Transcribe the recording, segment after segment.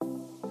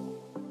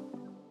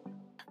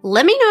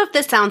Let me know if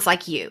this sounds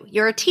like you.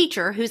 You're a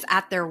teacher who's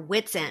at their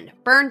wits' end,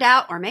 burned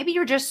out, or maybe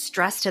you're just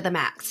stressed to the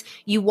max.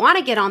 You want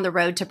to get on the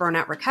road to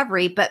burnout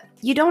recovery, but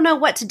you don't know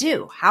what to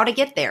do, how to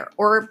get there,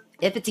 or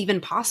if it's even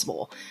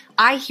possible.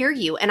 I hear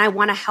you and I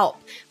want to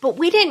help, but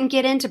we didn't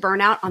get into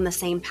burnout on the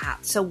same path,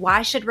 so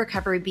why should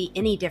recovery be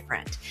any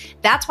different?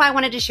 That's why I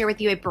wanted to share with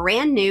you a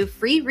brand new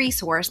free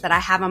resource that I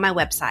have on my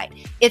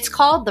website. It's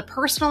called the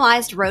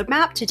Personalized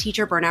Roadmap to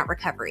Teacher Burnout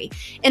Recovery.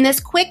 In this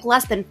quick,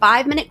 less than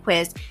 5-minute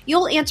quiz,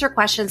 you'll answer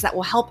questions that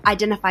will help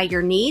identify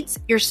your needs,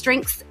 your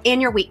strengths,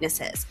 and your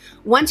weaknesses.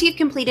 Once you've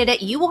completed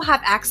it, you will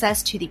have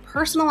access to the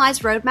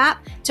personalized roadmap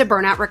to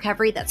burnout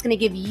recovery that's going to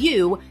give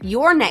you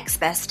your next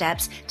best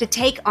steps to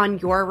take on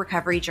your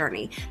recovery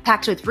journey,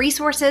 packed with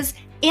resources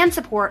and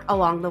support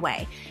along the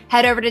way.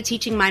 Head over to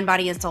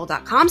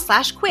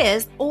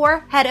teachingmindbodyandsoul.com/quiz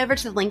or head over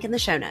to the link in the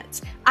show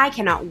notes. I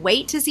cannot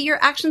wait to see your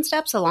action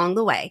steps along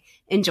the way.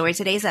 Enjoy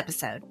today's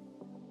episode.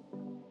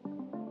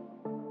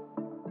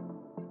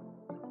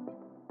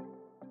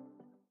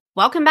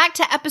 Welcome back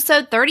to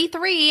episode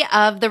 33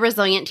 of the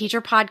Resilient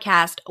Teacher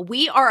Podcast.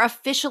 We are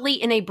officially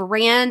in a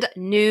brand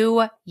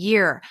new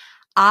year.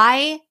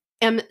 I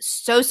am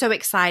so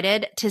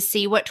excited to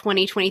see what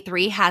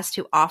 2023 has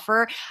to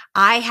offer.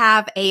 I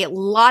have a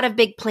lot of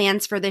big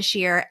plans for this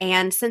year.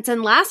 And since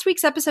in last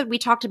week's episode, we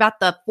talked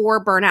about the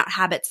 4 burnout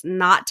habits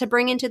not to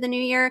bring into the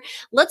new year,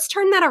 let's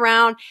turn that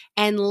around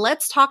and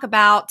let's talk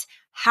about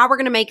how we're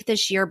going to make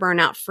this year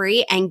burnout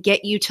free and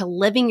get you to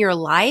living your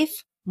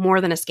life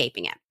more than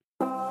escaping it.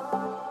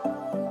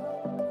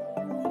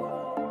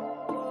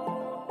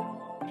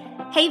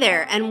 Hey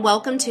there, and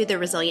welcome to the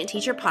Resilient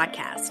Teacher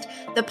Podcast,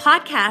 the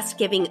podcast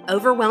giving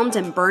overwhelmed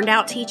and burned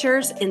out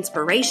teachers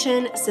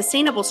inspiration,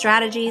 sustainable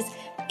strategies,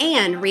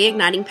 and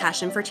reigniting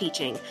passion for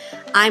teaching.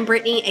 I'm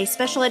Brittany, a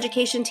special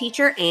education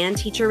teacher and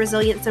teacher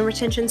resilience and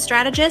retention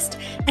strategist,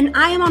 and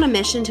I am on a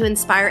mission to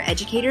inspire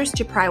educators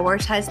to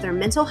prioritize their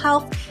mental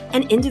health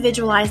and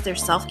individualize their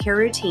self-care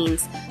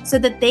routines so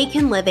that they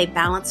can live a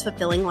balanced,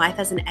 fulfilling life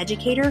as an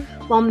educator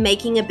while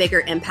making a bigger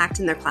impact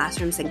in their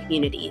classrooms and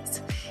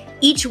communities.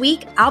 Each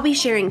week, I'll be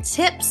sharing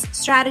tips,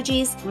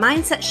 strategies,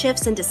 mindset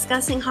shifts, and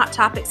discussing hot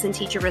topics in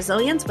teacher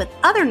resilience with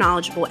other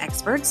knowledgeable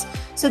experts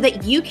so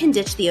that you can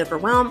ditch the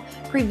overwhelm,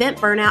 prevent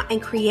burnout,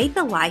 and create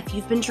the life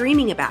you've been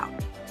dreaming about.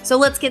 So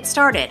let's get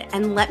started,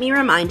 and let me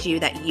remind you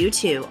that you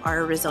too are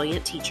a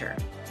resilient teacher.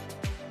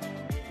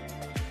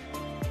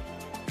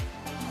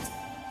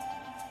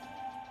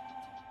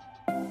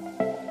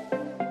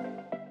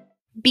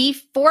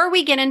 Before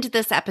we get into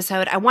this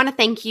episode, I want to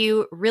thank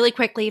you really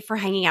quickly for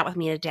hanging out with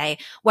me today.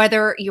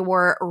 Whether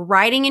you're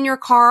riding in your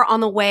car on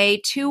the way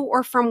to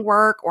or from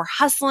work, or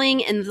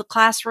hustling in the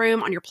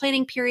classroom on your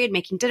planning period,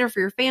 making dinner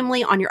for your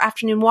family on your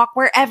afternoon walk,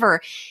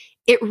 wherever,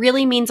 it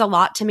really means a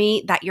lot to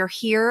me that you're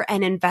here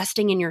and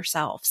investing in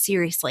yourself.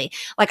 Seriously.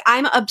 Like,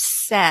 I'm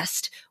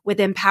obsessed with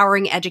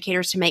empowering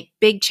educators to make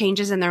big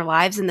changes in their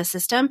lives in the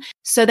system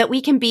so that we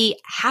can be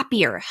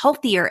happier,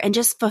 healthier, and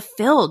just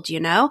fulfilled, you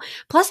know?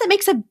 Plus, it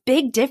makes a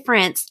big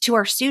difference to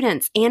our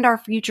students and our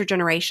future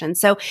generations.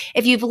 So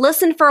if you've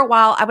listened for a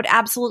while, I would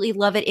absolutely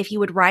love it if you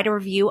would write a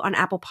review on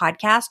Apple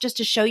Podcasts just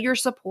to show your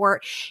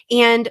support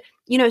and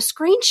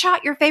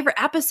screenshot your favorite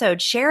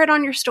episode, share it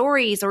on your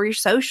stories or your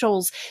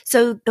socials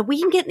so that we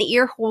can get in the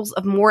ear holes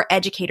of more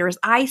educators.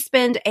 I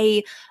spend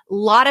a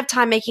lot of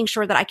time making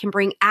sure that I can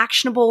bring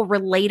actionable,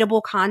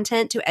 relatable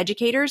content to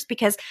educators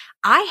because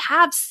I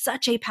have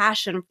such a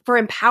passion for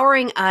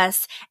empowering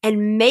us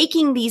and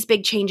making these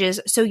big changes.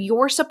 So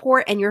your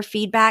support and your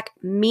feedback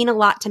mean a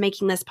lot to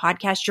making this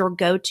podcast your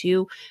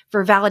go-to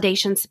for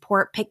validation,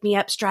 support,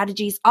 pick-me-up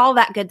strategies, all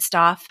that good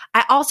stuff.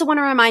 I also want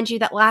to remind you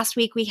that last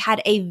week we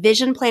had a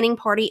vision planning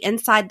party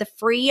inside the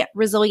free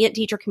Resilient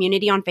Teacher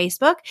community on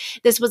Facebook.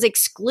 This was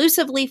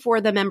exclusively for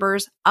the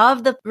members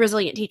of the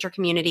Resilient Teacher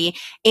community,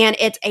 and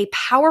it's a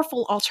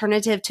powerful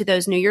alternative to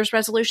those New Year's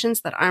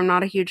resolutions that I'm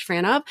not a huge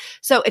fan of.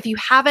 So if you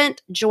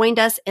haven't joined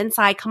us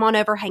inside, come on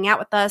over, hang out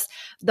with us.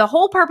 The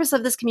whole purpose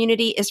of this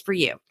community is for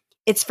you.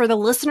 It's for the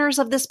listeners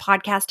of this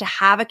podcast to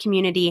have a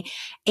community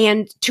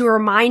and to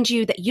remind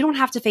you that you don't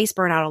have to face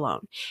burnout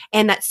alone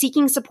and that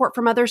seeking support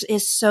from others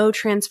is so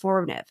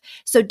transformative.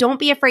 So don't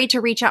be afraid to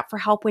reach out for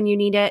help when you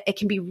need it. It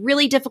can be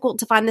really difficult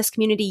to find this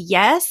community,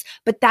 yes,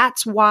 but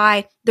that's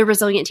why the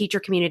Resilient Teacher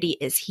community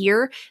is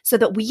here so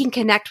that we can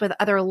connect with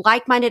other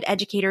like-minded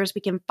educators.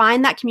 We can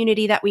find that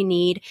community that we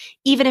need,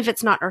 even if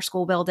it's not our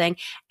school building.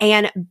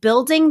 And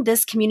building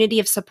this community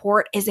of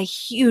support is a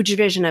huge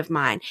vision of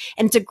mine.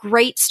 And it's a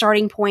great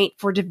starting point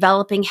for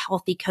developing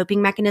healthy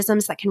coping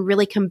mechanisms that can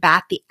really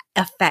combat the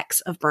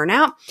effects of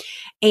burnout.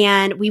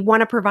 And we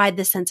want to provide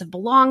this sense of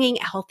belonging,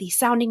 a healthy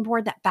sounding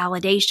board, that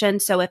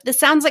validation. So if this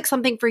sounds like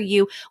something for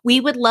you, we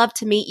would love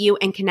to meet you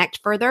and connect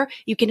further.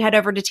 You can head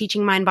over to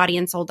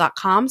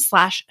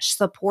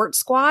teachingmindbodyandsoul.com/support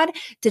squad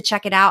to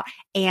check it out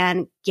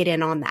and get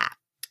in on that.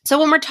 So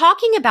when we're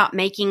talking about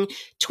making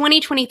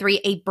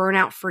 2023 a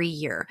burnout-free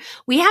year,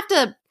 we have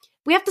to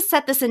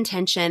set this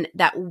intention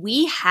that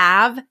we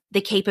have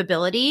the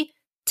capability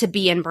to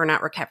be in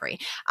burnout recovery.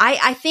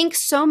 I think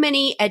so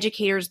many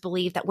educators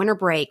believe that winter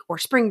break or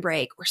spring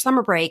break or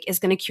summer break is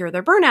going to cure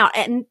their burnout.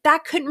 And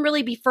that couldn't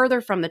really be further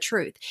from the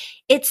truth.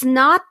 It's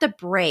not the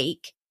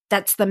break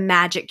that's the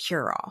magic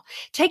cure-all.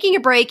 Taking a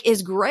break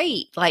is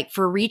great, like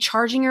for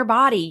recharging your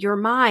body, your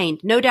mind,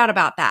 no doubt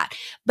about that.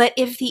 But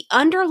if the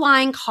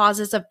underlying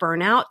causes of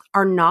burnout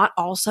are not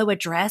also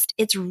addressed,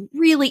 it's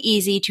really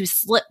easy to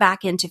slip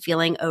back into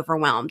feeling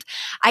overwhelmed.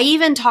 I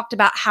even talked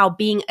about how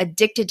being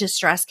addicted to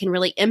stress can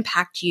really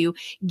impact you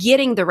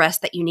getting the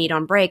rest that you need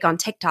on break on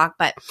TikTok.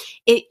 But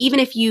even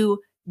if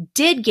you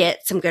did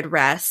get some good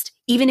rest,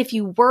 even if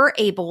you were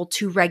able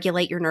to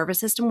regulate your nervous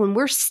system, when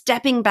we're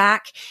stepping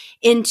back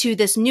into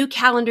this new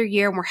calendar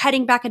year and we're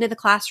heading back into the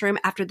classroom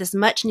after this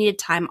much needed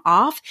time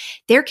off,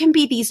 there can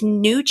be these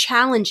new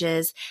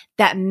challenges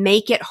that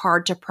make it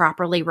hard to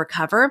properly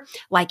recover,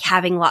 like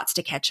having lots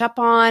to catch up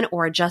on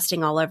or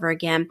adjusting all over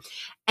again.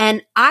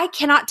 And I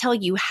cannot tell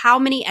you how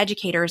many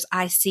educators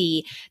I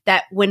see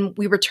that when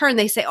we return,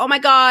 they say, oh my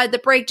God, the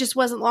break just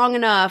wasn't long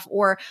enough.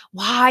 Or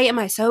why am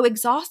I so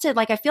exhausted?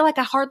 Like, I feel like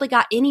I hardly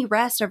got any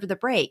rest over the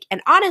break.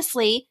 And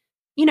honestly,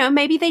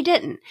 maybe they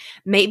didn't.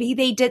 Maybe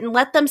they didn't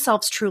let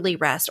themselves truly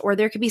rest, or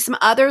there could be some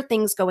other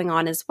things going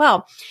on as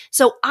well.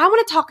 So I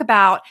want to talk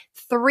about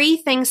 3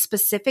 things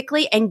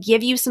specifically and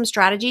give you some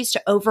strategies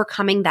to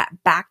overcoming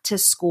that back to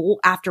school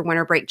after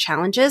winter break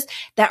challenges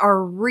that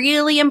are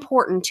really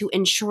important to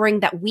ensuring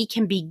that we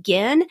can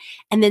begin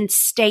and then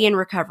stay in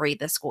recovery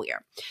this school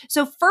year.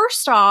 So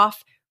first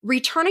off,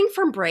 returning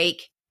from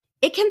break,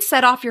 it can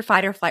set off your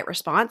fight or flight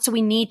response. So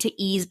we need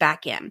to ease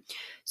back in.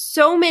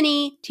 So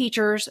many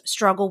teachers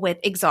struggle with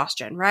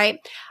exhaustion, right?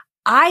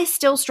 I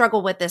still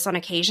struggle with this on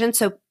occasion.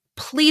 So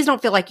please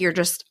don't feel like you're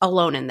just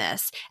alone in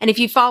this. And if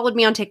you followed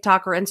me on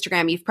TikTok or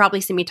Instagram, you've probably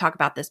seen me talk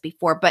about this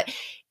before. But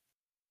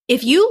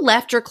if you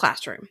left your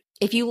classroom,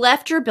 if you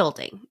left your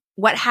building,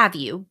 what have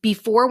you,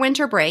 before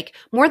winter break,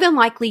 more than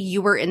likely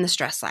you were in the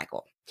stress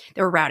cycle.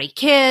 There were rowdy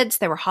kids,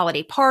 there were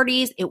holiday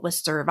parties, it was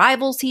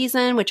survival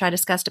season, which I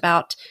discussed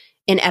about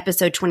in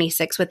episode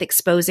 26 with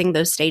exposing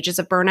those stages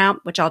of burnout,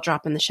 which I'll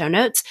drop in the show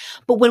notes.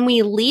 But when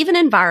we leave an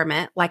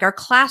environment like our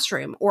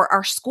classroom or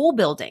our school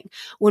building,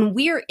 when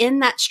we're in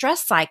that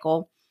stress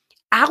cycle,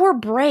 our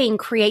brain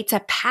creates a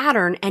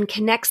pattern and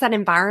connects that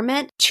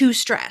environment to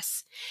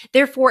stress.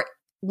 Therefore,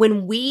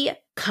 when we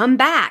come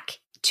back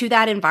to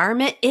that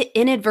environment, it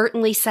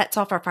inadvertently sets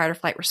off our fight or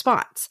flight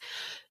response.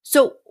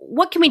 So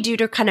what can we do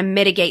to kind of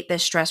mitigate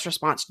this stress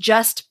response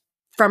just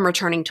from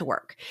returning to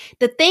work?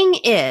 The thing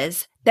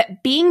is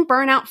that being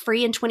burnout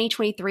free in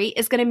 2023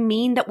 is going to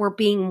mean that we're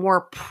being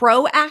more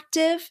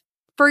proactive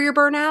for your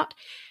burnout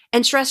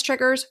and stress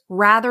triggers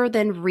rather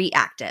than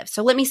reactive.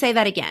 So let me say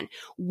that again.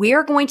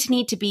 We're going to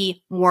need to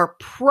be more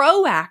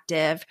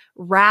proactive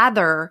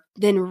rather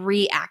than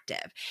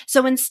reactive.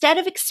 So instead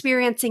of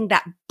experiencing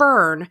that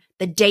burn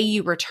the day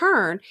you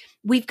return,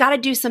 we've got to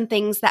do some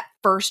things that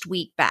first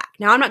week back.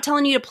 Now, I'm not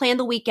telling you to plan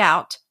the week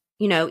out,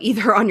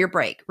 either on your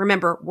break.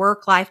 Remember,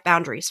 work-life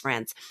boundaries,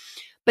 friends.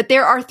 But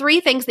there are 3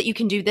 things that you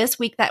can do this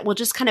week that will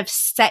just kind of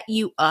set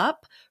you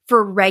up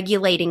for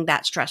regulating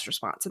that stress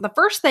response. And the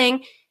first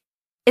thing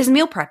is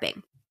meal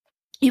prepping.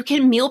 You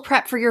can meal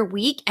prep for your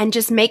week and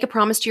just make a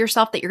promise to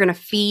yourself that you're going to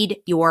feed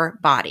your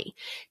body.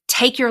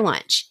 Take your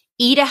lunch,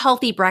 eat a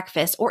healthy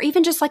breakfast, or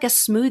even just like a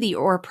smoothie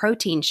or a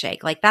protein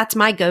shake. Like that's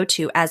my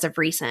go-to as of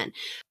recent.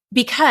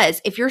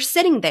 Because if you're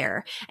sitting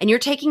there and you're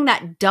taking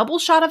that double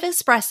shot of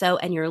espresso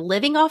and you're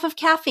living off of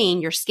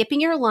caffeine, you're skipping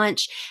your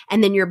lunch,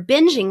 and then you're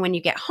binging when you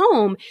get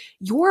home,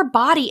 your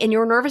body and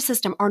your nervous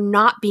system are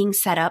not being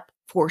set up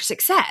for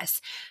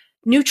success.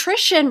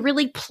 Nutrition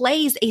really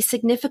plays a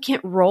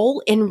significant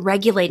role in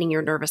regulating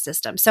your nervous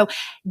system. So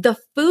the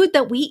food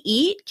that we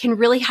eat can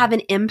really have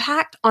an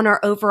impact on our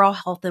overall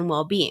health and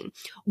well-being.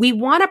 We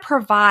want to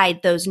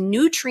provide those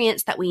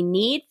nutrients that we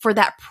need for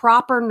that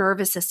proper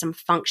nervous system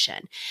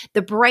function.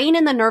 The brain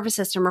and the nervous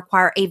system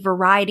require a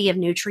variety of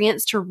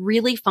nutrients to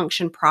really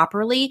function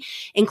properly,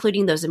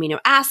 including those amino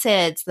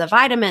acids, the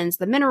vitamins,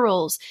 the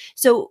minerals.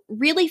 So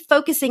really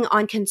focusing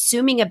on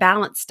consuming a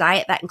balanced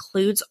diet that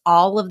includes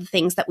all of the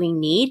things that we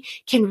need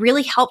can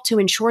really help to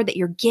ensure that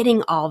you're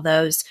getting all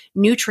those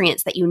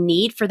nutrients that you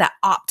need for that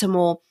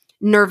optimal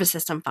nervous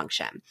system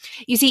function.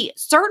 You see,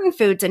 certain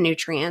foods and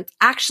nutrients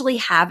actually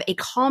have a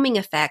calming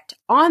effect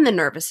on the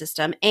nervous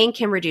system and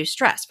can reduce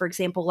stress. For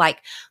example, like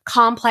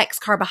complex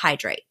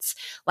carbohydrates,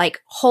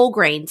 like whole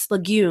grains,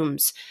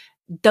 legumes.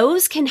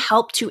 Those can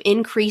help to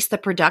increase the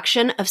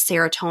production of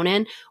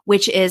serotonin,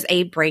 which is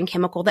a brain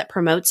chemical that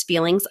promotes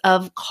feelings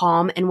of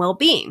calm and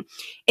well-being.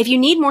 If you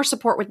need more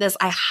support with this,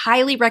 I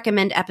highly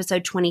recommend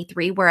episode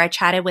 23, where I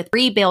chatted with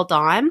Bree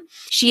Dawn.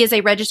 She is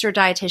a registered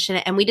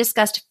dietitian, and we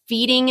discussed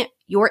feeding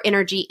your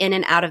energy in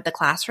and out of the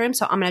classroom.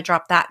 So I'm going to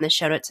drop that in the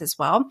show notes as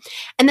well.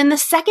 And then the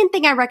second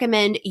thing I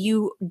recommend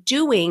you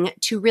doing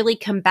to really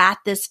combat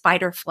this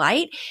fight or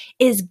flight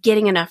is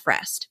getting enough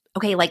rest.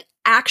 Okay, like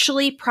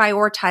actually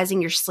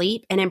prioritizing your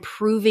sleep and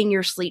improving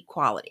your sleep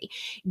quality.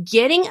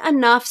 Getting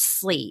enough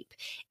sleep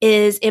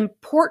is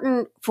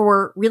important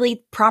for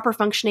really proper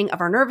functioning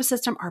of our nervous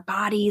system, our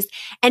bodies,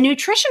 and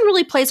nutrition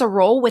really plays a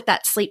role with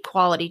that sleep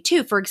quality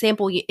too. For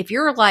example, if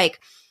you're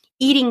like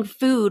eating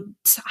food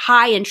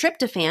high in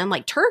tryptophan,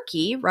 like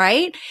turkey,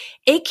 right?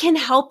 It can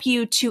help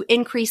you to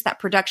increase that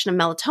production of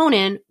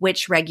melatonin,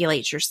 which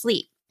regulates your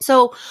sleep.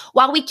 So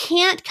while we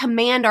can't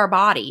command our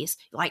bodies,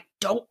 like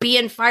don't be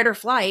in fight or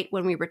flight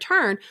when we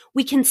return,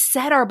 we can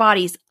set our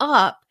bodies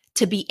up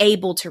to be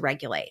able to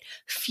regulate.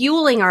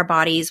 Fueling our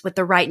bodies with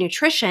the right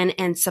nutrition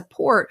and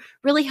support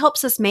really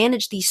helps us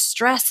manage these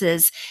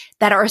stresses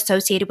that are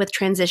associated with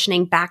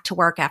transitioning back to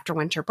work after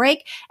winter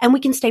break, and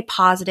we can stay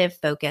positive,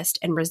 focused,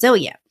 and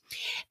resilient.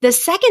 The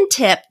second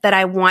tip that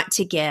I want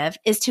to give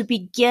is to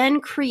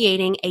begin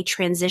creating a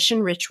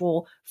transition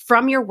ritual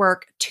from your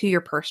work to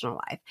your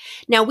personal life.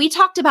 Now, we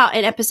talked about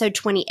in episode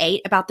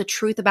 28 about the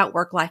truth about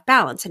work-life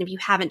balance. And if you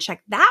haven't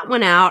checked that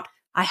one out,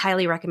 I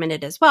highly recommend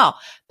it as well.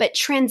 But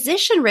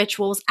transition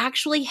rituals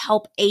actually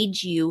help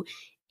aid you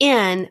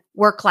in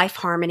work-life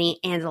harmony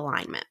and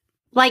alignment.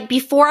 Like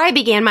before I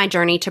began my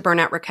journey to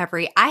burnout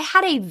recovery, I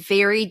had a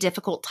very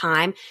difficult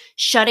time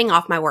shutting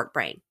off my work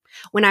brain.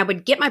 When I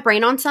would get my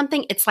brain on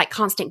something, it's like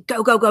constant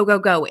go, go, go, go,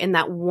 go in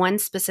that one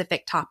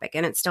specific topic.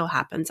 And it still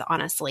happens,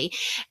 honestly.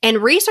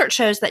 And research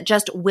shows that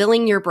just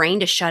willing your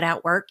brain to shut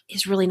out work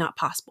is really not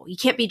possible. You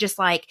can't be just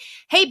like,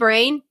 hey,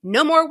 brain,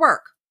 no more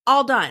work,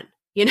 all done.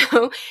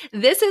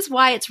 This is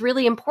why it's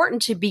really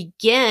important to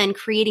begin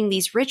creating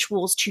these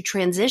rituals to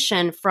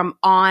transition from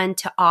on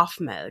to off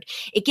mode.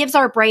 It gives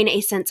our brain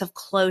a sense of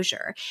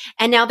closure.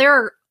 And now there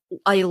are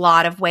a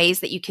lot of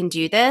ways that you can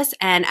do this.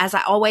 And as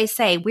I always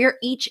say, we're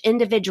each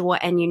individual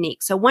and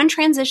unique. So one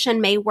transition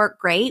may work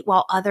great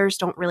while others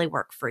don't really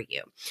work for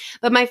you.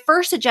 But my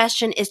first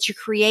suggestion is to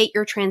create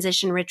your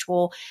transition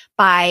ritual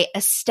by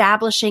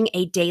establishing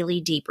a daily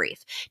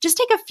debrief. Just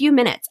take a few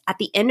minutes at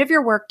the end of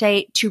your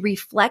workday to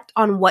reflect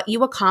on what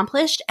you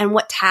accomplished and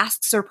what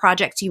tasks or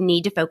projects you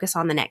need to focus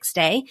on the next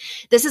day.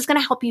 This is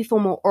going to help you feel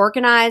more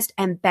organized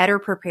and better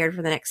prepared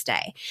for the next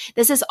day.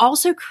 This is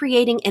also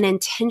creating an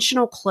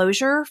intentional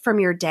closure from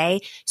your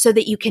day so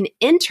that you can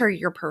enter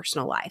your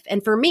personal life.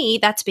 And for me,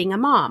 that's being a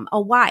mom,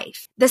 a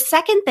wife. The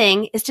second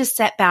thing is to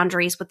set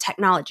boundaries with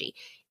technology.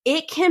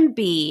 It can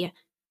be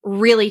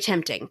really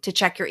tempting to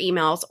check your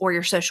emails or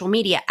your social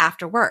media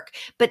after work,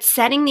 but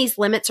setting these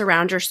limits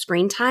around your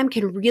screen time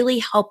can really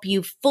help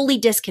you fully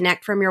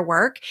disconnect from your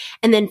work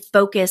and then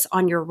focus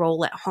on your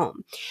role at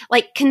home.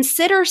 Like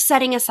consider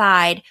setting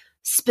aside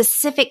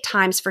specific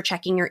times for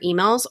checking your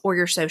emails or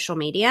your social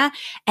media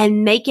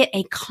and make it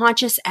a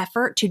conscious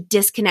effort to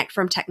disconnect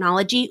from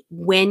technology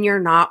when you're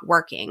not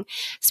working.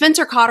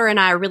 Spencer Cotter and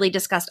I really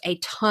discussed a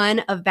ton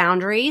of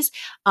boundaries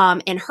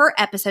in her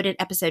episode, in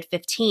episode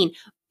 15,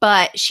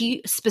 but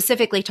she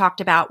specifically talked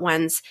about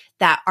ones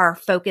that are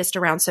focused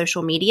around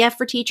social media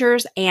for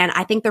teachers, and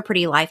I think they're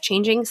pretty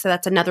life-changing. So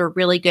that's another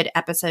really good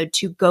episode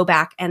to go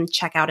back and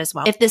check out as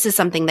well, if this is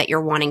something that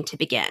you're wanting to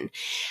begin.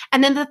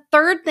 And then the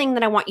third thing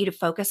that I want you to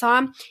focus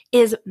on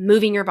is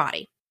moving your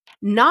body.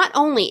 Not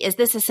only is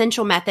this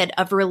essential method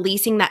of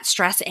releasing that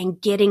stress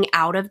and getting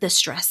out of the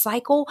stress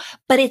cycle,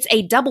 but it's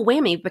a double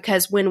whammy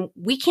because when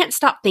we can't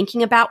stop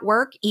thinking about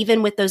work,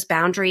 even with those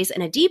boundaries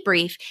and a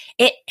debrief,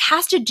 it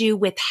has to do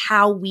with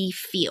how we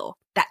feel,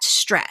 that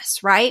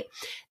stress, right?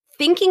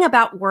 Thinking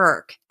about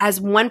work,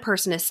 as one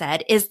person has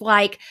said, is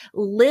like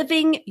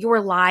living your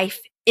life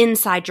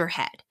inside your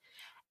head.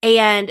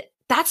 And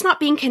that's not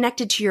being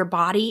connected to your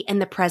body in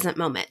the present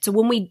moment. So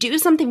when we do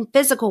something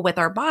physical with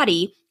our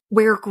body,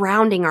 we're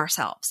grounding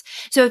ourselves.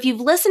 So if you've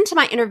listened to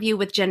my interview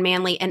with Jen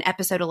Manley in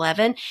episode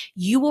 11,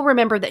 you will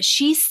remember that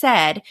she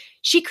said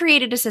she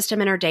created a system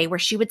in her day where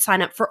she would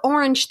sign up for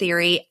Orange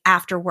Theory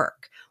after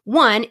work.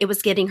 One, it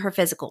was getting her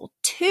physical.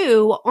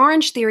 Two,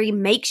 Orange Theory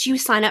makes you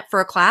sign up for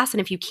a class. And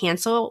if you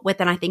cancel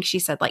within, I think she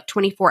said like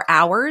 24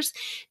 hours,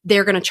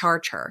 they're going to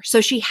charge her.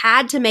 So she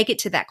had to make it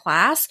to that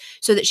class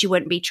so that she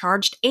wouldn't be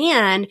charged.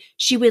 And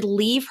she would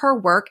leave her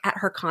work at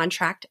her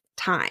contract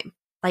time.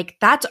 Like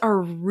that's a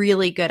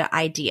really good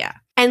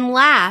idea. And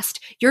last,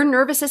 your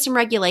nervous system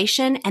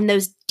regulation and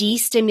those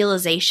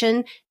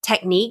destimulation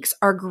techniques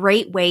are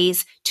great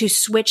ways to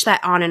switch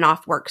that on and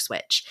off work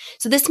switch.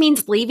 So this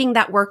means leaving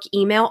that work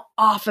email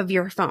off of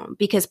your phone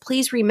because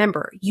please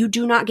remember, you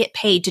do not get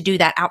paid to do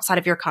that outside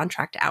of your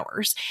contract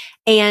hours.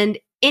 And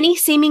any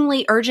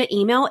seemingly urgent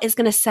email is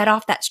going to set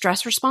off that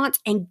stress response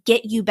and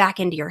get you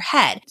back into your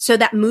head. So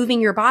that moving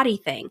your body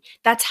thing,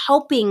 that's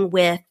helping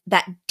with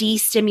that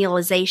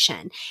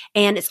destimulation.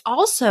 And it's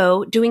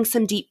also doing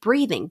some deep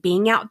breathing,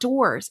 being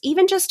outdoors,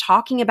 even just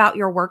talking about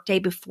your workday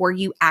before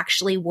you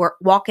actually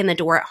walk in the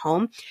door at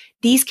home.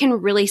 These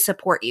can really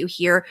support you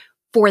here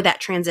for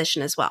that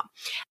transition as well.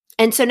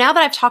 And so now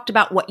that I've talked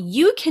about what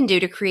you can do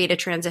to create a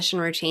transition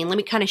routine, let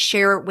me kind of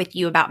share with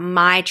you about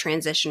my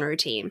transition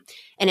routine.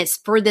 And it's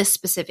for this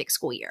specific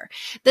school year.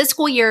 This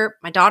school year,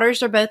 my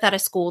daughters are both at a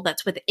school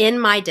that's within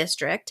my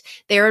district.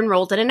 They're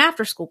enrolled in an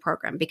after-school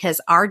program because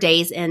our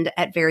days end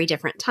at very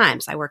different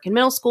times. I work in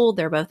middle school.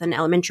 They're both in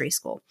elementary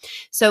school.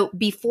 So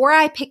before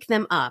I pick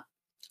them up,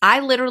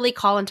 I literally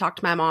call and talk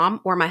to my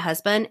mom or my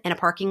husband in a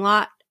parking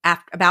lot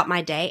about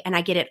my day, and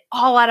I get it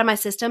all out of my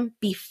system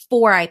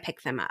before I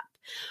pick them up.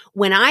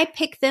 When I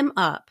pick them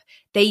up,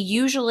 they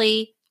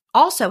usually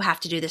also have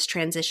to do this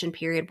transition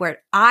period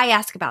where I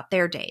ask about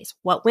their days,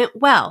 what went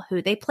well,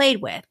 who they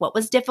played with, what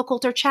was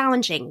difficult or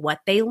challenging, what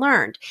they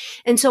learned.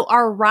 And so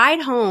our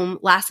ride home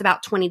lasts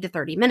about 20 to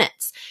 30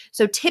 minutes.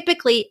 So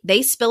typically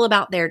they spill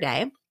about their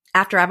day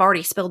after I've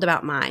already spilled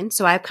about mine.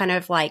 So I've kind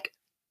of like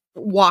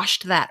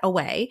washed that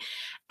away.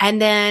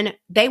 And then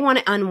they want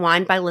to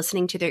unwind by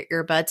listening to their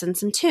earbuds and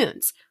some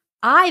tunes.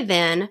 I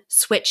then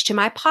switch to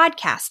my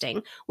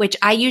podcasting, which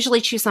I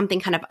usually choose something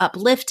kind of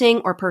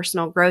uplifting or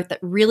personal growth that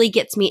really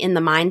gets me in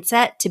the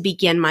mindset to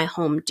begin my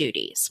home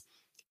duties.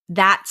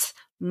 That's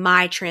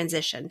my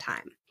transition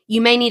time. You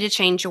may need to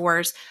change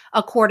yours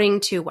according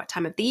to what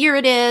time of the year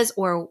it is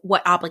or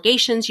what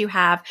obligations you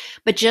have,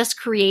 but just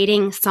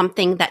creating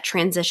something that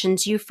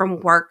transitions you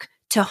from work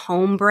to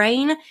home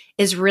brain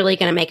is really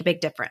going to make a big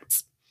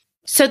difference.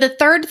 So the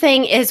third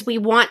thing is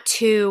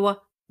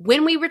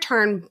when we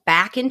return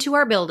back into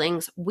our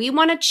buildings, we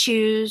want to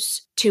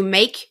choose to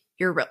make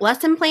your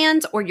lesson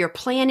plans or your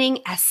planning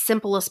as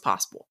simple as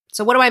possible.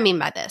 So what do I mean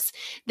by this?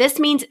 This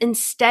means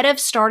instead of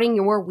starting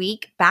your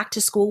week back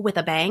to school with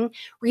a bang,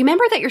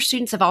 remember that your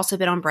students have also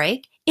been on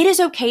break. It is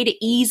okay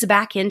to ease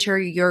back into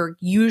your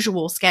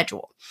usual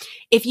schedule.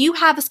 If you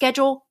have a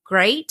schedule,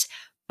 great,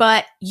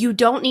 but you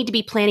don't need to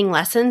be planning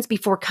lessons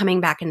before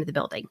coming back into the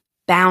building.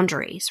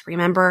 Boundaries.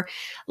 Remember,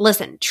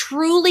 listen,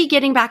 truly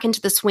getting back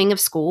into the swing of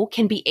school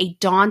can be a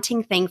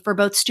daunting thing for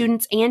both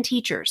students and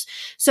teachers.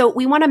 So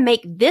we want to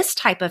make this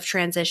type of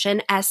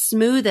transition as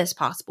smooth as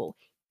possible.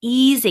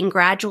 Easing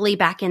gradually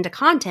back into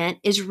content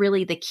is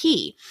really the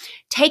key.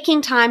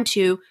 Taking time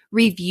to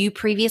review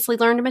previously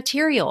learned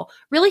material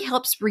really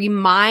helps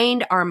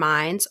remind our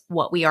minds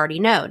what we already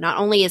know. Not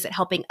only is it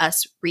helping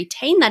us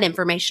retain that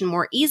information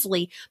more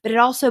easily, but it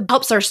also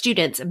helps our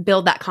students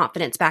build that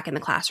confidence back in the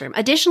classroom.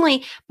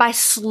 Additionally, by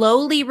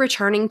slowly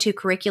returning to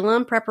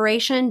curriculum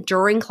preparation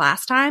during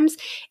class times,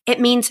 it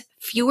means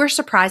fewer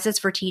surprises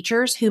for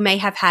teachers who may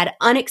have had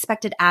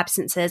unexpected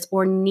absences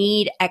or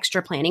need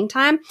extra planning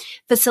time,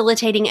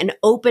 facilitating an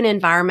open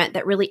environment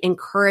that really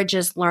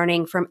encourages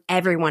learning from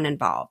everyone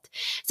involved.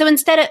 So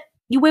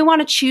we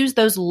want to choose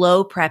those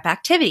low prep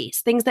activities,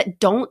 things that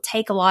don't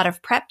take a lot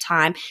of prep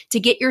time to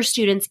get your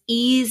students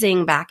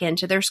easing back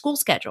into their school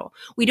schedule.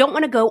 We don't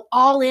want to go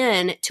all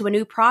in to a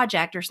new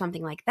project or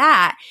something like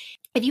that.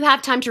 If you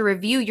have time to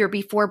review your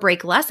before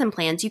break lesson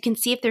plans, you can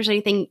see if there's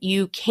anything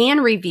you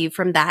can review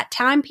from that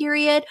time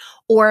period,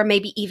 or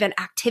maybe even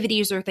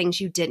activities or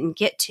things you didn't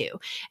get to.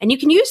 And you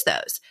can use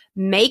those.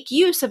 Make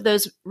use of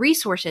those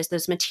resources,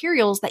 those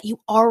materials that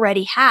you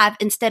already have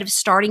instead of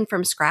starting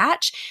from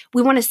scratch.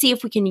 We want to see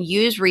if we can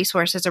use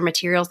resources or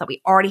materials that we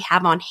already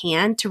have on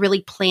hand to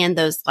really plan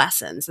those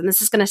lessons. And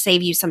this is going to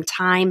save you some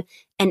time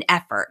and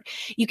effort.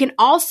 You can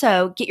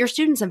also get your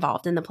students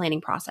involved in the planning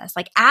process.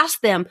 Like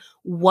ask them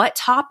what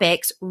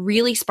topics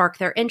really spark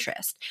their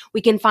interest.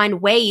 We can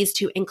find ways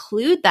to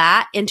include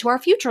that into our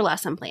future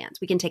lesson plans.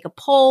 We can take a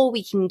poll.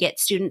 We can get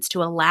students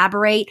to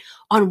elaborate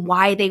on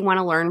why they want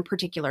to learn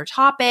particular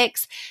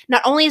topics.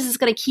 Not only is this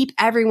going to keep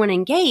everyone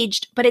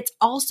engaged, but it's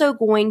also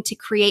going to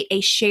create a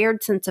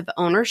shared sense of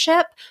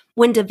ownership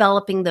when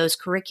developing those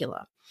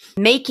curricula,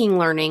 making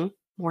learning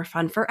more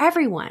fun for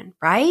everyone,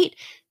 right?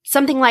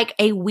 Something like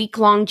a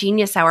week-long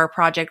Genius Hour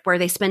project where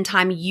they spend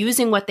time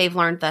using what they've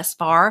learned thus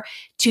far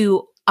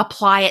to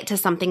apply it to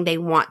something they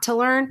want to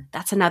learn.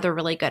 That's another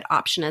really good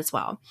option as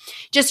well.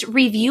 Just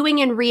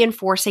reviewing and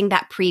reinforcing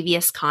that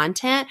previous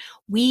content.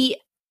 We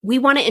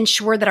want to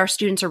ensure that our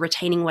students are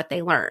retaining what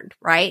they learned,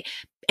 right?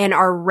 And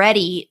are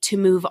ready to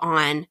move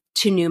on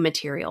to new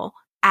material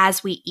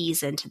as we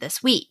ease into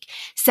this week.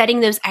 Setting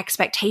those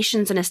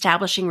expectations and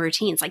establishing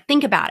routines. Like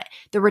think about it.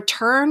 The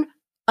return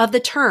of the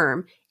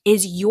term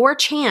is your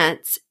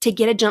chance to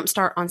get a jump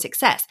start on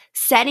success.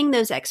 Setting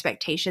those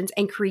expectations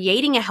and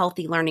creating a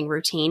healthy learning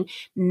routine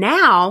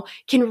now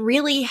can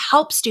really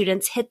help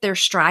students hit their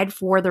stride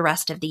for the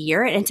rest of the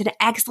year. And it's an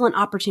excellent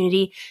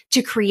opportunity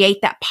to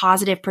create that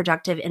positive,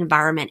 productive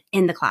environment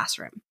in the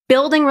classroom.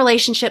 Building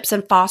relationships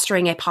and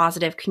fostering a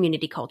positive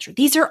community culture.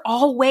 These are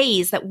all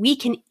ways that we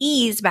can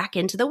ease back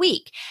into the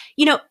week.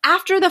 You know,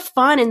 after the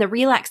fun and the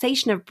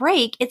relaxation of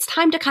break, it's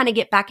time to kind of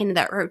get back into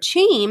that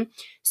routine.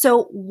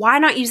 So why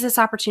not use this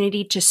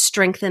opportunity to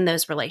strengthen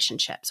those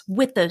relationships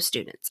with those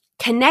students?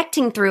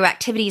 Connecting through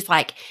activities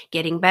like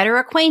getting better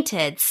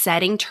acquainted,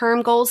 setting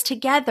term goals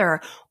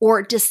together,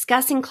 or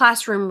discussing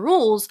classroom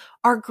rules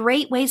are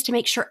great ways to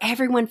make sure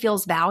everyone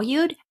feels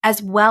valued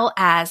as well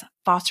as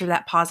foster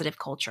that positive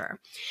culture.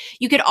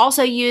 You could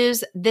also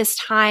use this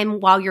time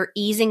while you're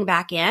easing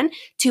back in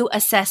to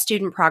assess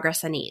student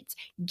progress and needs.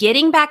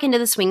 Getting back into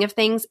the swing of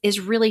things is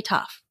really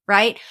tough,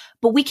 right?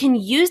 But we can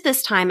use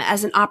this time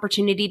as an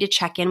opportunity to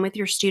check in with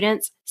your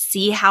students,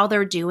 see how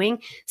they're doing,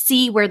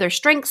 see where their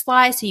strengths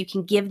lie so you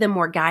can give them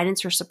more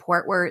guidance or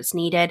support where it's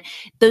needed.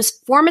 Those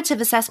formative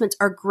assessments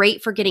are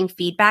great for getting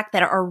feedback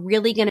that are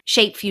really going to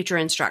shape future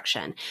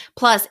instruction.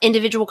 Plus,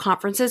 individual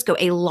conferences go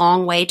a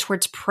long way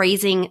towards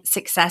praising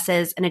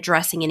successes and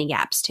addressing any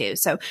gaps too.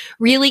 So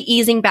really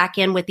easing back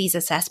in with these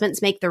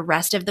assessments make the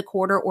rest of the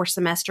quarter or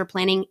semester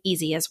planning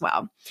easy as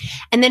well.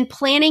 And then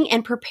planning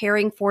and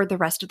preparing for the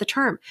rest of the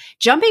term.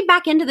 Jumping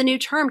back into the new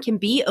term can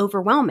be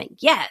overwhelming,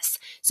 yes.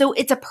 So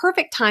it's a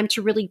perfect time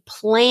to really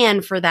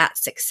plan for that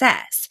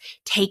success,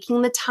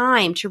 taking the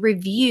time to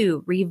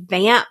review,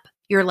 revamp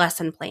your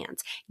lesson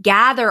plans,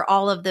 gather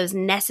all of those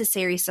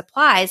necessary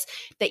supplies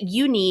that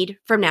you need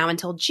from now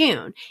until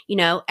June,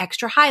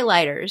 extra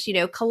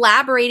highlighters,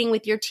 collaborating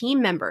with your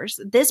team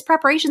members. This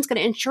preparation is going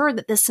to ensure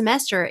that this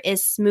semester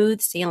is smooth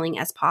sailing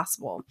as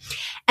possible.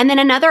 And then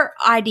another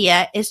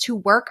idea is to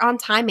work on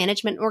time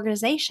management and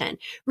organization,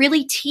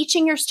 really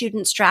teaching your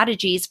students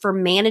strategies for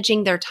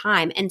managing their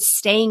time and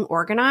staying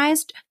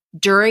organized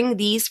during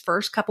these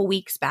first couple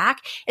weeks back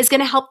is going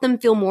to help them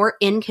feel more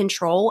in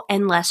control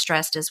and less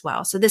stressed as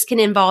well. So this can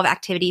involve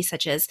activities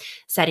such as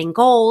setting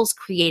goals,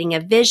 creating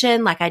a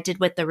vision, like I did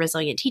with the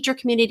Resilient Teacher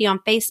community on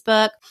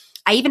Facebook.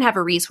 I even have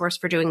a resource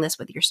for doing this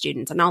with your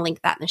students, and I'll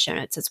link that in the show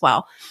notes as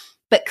well.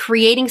 But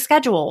creating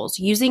schedules,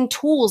 using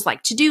tools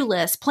like to-do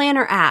lists,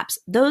 planner apps,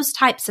 those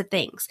types of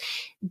things.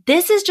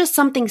 This is just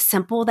something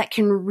simple that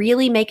can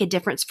really make a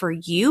difference for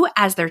you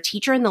as their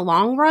teacher in the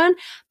long run,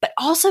 but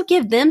also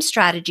give them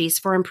strategies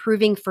for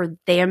improving for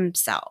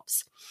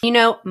themselves.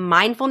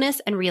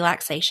 Mindfulness and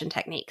relaxation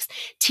techniques.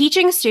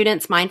 Teaching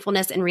students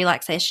mindfulness and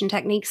relaxation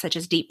techniques such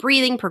as deep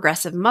breathing,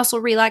 progressive muscle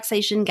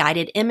relaxation,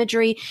 guided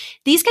imagery.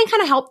 These can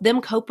kind of help them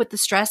cope with the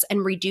stress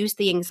and reduce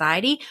the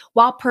anxiety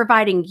while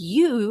providing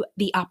you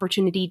the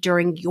opportunity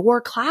during your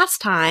class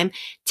time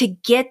to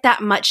get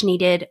that much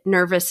needed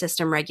nervous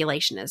system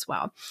regulation as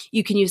well.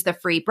 You can use the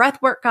free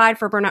breathwork guide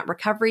for burnout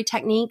recovery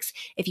techniques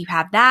if you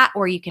have that,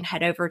 or you can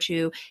head over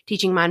to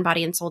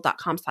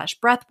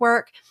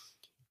teachingmindbodyandsoul.com/breathwork.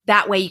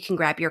 That way you can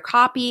grab your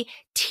copy.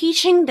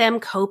 Teaching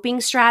them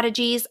coping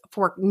strategies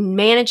for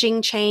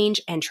managing change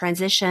and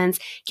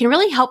transitions can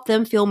really help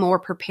them feel more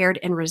prepared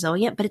and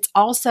resilient, but it's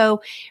also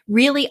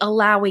really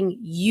allowing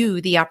you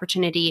the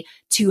opportunity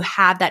to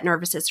have that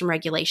nervous system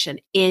regulation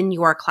in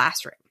your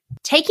classroom.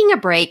 Taking a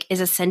break is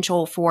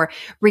essential for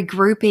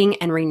regrouping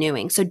and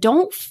renewing. So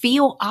don't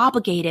feel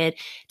obligated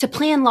to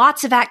plan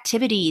lots of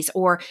activities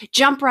or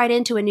jump right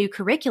into a new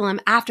curriculum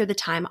after the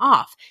time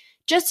off.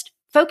 Just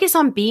focus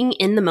on being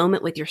in the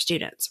moment with your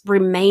students,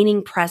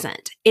 remaining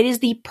present. It is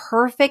the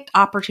perfect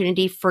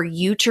opportunity for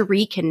you to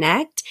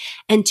reconnect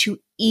and to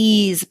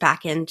ease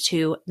back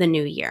into the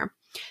new year.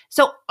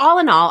 So all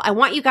in all, I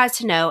want you guys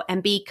to know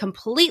and be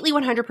completely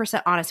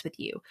 100% honest with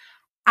you.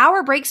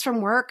 Our breaks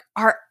from work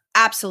are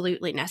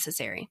absolutely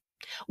necessary.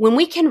 When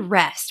we can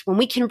rest, when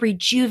we can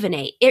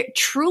rejuvenate, it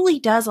truly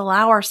does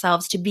allow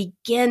ourselves to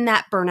begin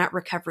that burnout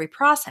recovery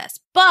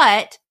process.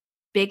 But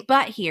big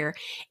but here,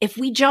 if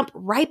we jump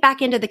right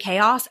back into the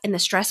chaos and the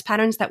stress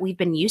patterns that we've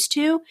been used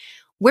to,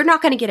 we're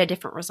not going to get a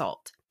different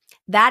result.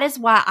 That is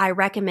why I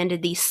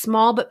recommended these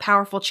small but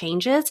powerful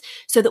changes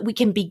so that we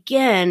can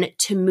begin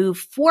to move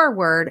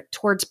forward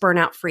towards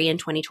burnout free in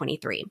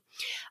 2023.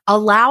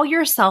 Allow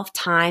yourself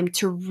time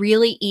to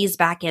really ease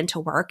back into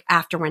work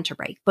after winter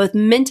break, both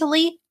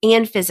mentally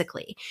and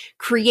physically,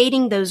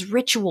 creating those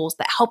rituals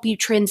that help you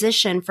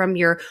transition from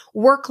your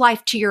work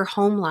life to your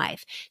home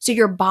life so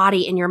your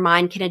body and your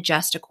mind can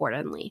adjust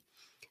accordingly.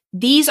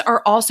 These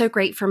are also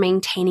great for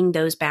maintaining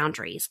those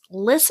boundaries.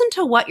 Listen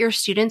to what your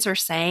students are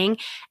saying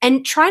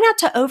and try not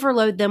to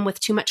overload them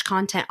with too much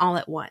content all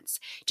at once.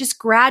 Just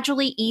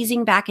gradually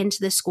easing back into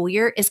the school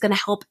year is going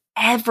to help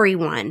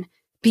everyone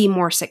be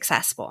more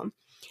successful.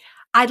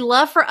 I'd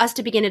love for us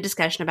to begin a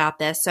discussion about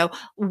this. So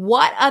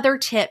what other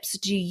tips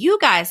do you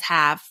guys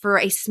have for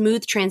a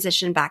smooth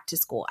transition back to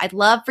school? I'd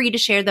love for you to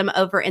share them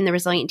over in the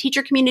Resilient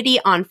Teacher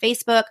community on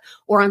Facebook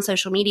or on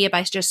social media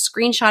by just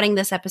screenshotting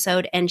this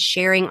episode and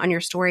sharing on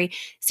your story.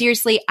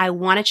 Seriously, I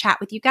want to chat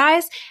with you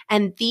guys,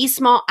 and these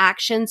small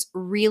actions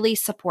really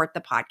support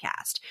the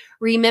podcast.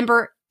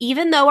 Remember,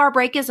 even though our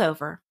break is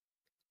over,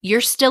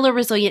 you're still a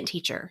resilient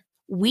teacher.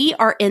 We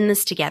are in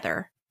this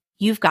together.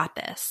 You've got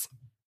this.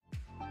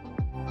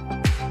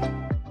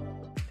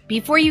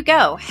 Before you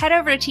go, head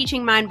over to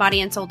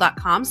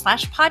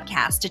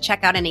teachingmindbodyandsoul.com/podcast to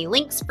check out any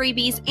links,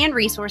 freebies, and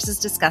resources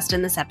discussed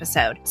in this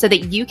episode so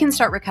that you can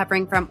start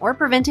recovering from or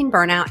preventing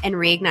burnout and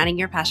reigniting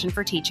your passion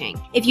for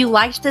teaching. If you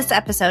liked this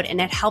episode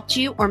and it helped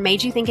you or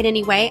made you think in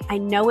any way, I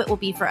know it will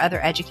be for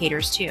other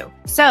educators too.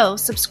 So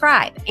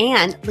subscribe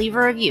and leave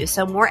a review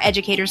so more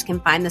educators can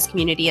find this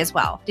community as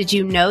well. Did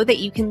you know that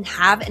you can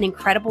have an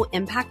incredible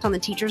impact on the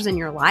teachers in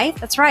your life?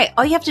 That's right.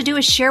 All you have to do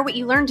is share what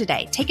you learned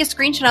today. Take a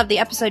screenshot of the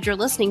episode you're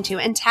listening to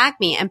and tag tag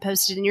me and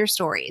post it in your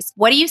stories.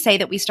 What do you say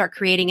that we start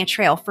creating a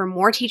trail for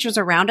more teachers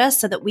around us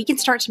so that we can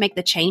start to make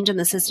the change in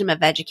the system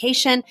of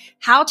education,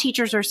 how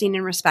teachers are seen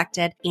and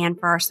respected, and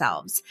for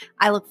ourselves?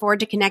 I look forward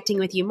to connecting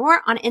with you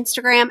more on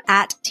Instagram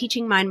at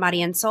Teaching Mind,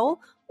 Body, and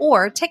Soul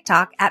or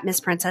TikTok at Miss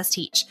Princess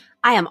Teach.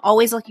 I am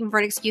always looking for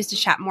an excuse to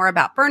chat more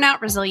about burnout,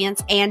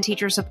 resilience, and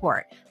teacher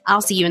support.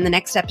 I'll see you in the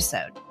next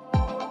episode.